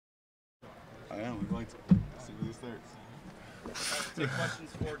I am. We'd like to see where this starts. Take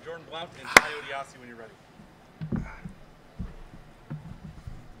questions for Jordan Blount and Odiase when you're ready.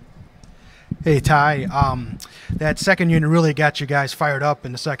 Hey, Ty. That second unit really got you guys fired up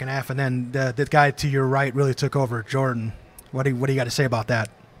in the second half, and then the guy to your right really took over, Jordan. What do you got to say about that?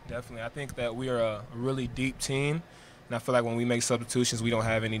 Definitely. I think that we are a really deep team, and I feel like when we make substitutions, we don't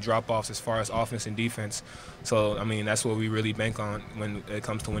have any drop-offs as far as offense and defense. So, I mean, that's what we really bank on when it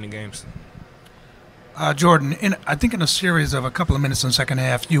comes to winning games. Jordan, I think in a series of a couple of minutes in the second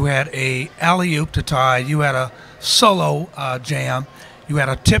half, you had a alley-oop to Ty, you had a solo jam, you had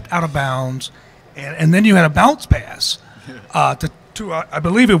a tipped out of bounds, and then you had a bounce pass to I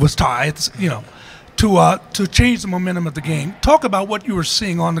believe it was Ty. To change the momentum of the game. Talk about what you were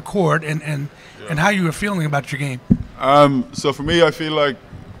seeing on the court and how you were feeling about your game. So for me, I feel like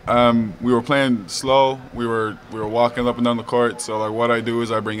we were playing slow. We were walking up and down the court. So like what I do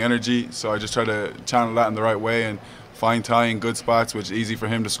is I bring energy. So I just try to channel that in the right way and find Ty in good spots, which is easy for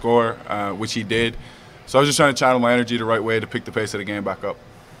him to score, which he did. So I was just trying to channel my energy the right way to pick the pace of the game back up.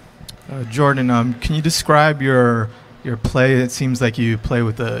 Jordan, can you describe your play? It seems like you play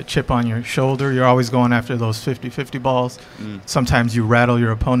with a chip on your shoulder. You're always going after those 50-50 balls. Sometimes you rattle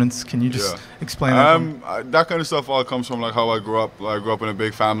your opponents. Can you just explain that? That kind of stuff all comes from like how I grew up. Like, I grew up in a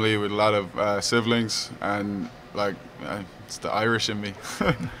big family with a lot of siblings, and like it's the Irish in me.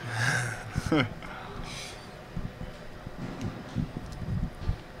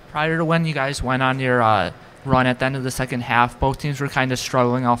 Prior to when you guys went on your run at the end of the second half, both teams were kind of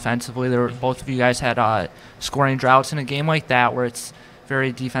struggling offensively. Both of you guys had scoring droughts in a game like that where it's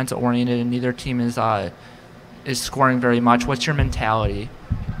very defensive oriented and neither team is scoring very much. What's your mentality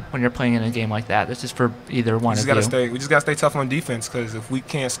when you're playing in a game like that? This is for either one of you. We just got to stay tough on defense, because if we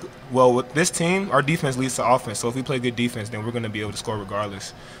can't with this team, our defense leads to offense. So if we play good defense, then we're going to be able to score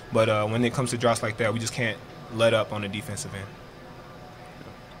regardless. But when it comes to droughts like that, we just can't let up on the defensive end.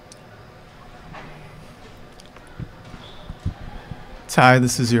 Ty,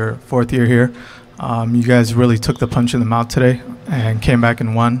 this is your fourth year here. You guys really took the punch in the mouth today and came back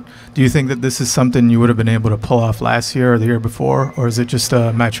and won. Do you think that this is something you would have been able to pull off last year or the year before, or is it just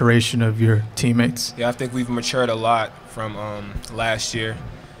a maturation of your teammates? Yeah, I think we've matured a lot from last year,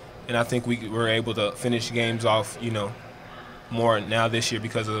 and I think we were able to finish games off, more now this year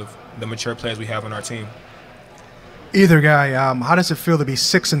because of the mature players we have on our team. Either guy, how does it feel to be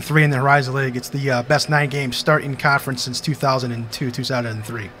 6-3 in the Horizon League? It's the best 9-game start in conference since 2002,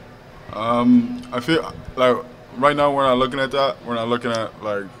 2003. I feel like right now we're not looking at that. We're not looking at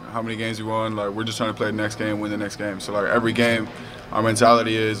like how many games we won. Like, we're just trying to play the next game, win the next game. So like every game, our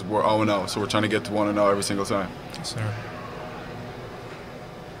mentality is we're 0-0. So we're trying to get to 1-0 every single time. Yes, sir.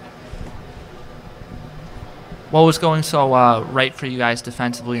 What was going so right for you guys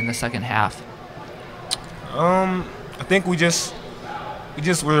defensively in the second half? I think we just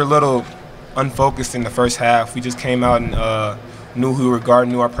were a little unfocused in the first half. We just came out and knew who we were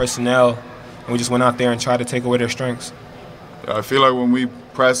guarding, knew our personnel, and we just went out there and tried to take away their strengths. Yeah, I feel like when we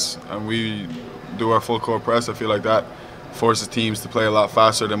press and we do our full court press, I feel like that forces teams to play a lot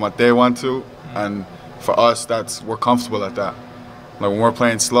faster than what they want to, and for us, we're comfortable at that. Like when we're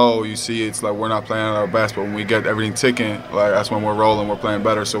playing slow, you see it's like we're not playing at our best, but when we get everything ticking, like that's when we're rolling, we're playing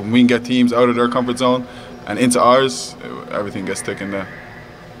better. So when we can get teams out of their comfort zone and into ours, everything gets ticking there.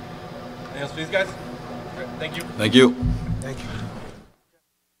 Anything else for these guys? Thank you. Thank you. Thank you.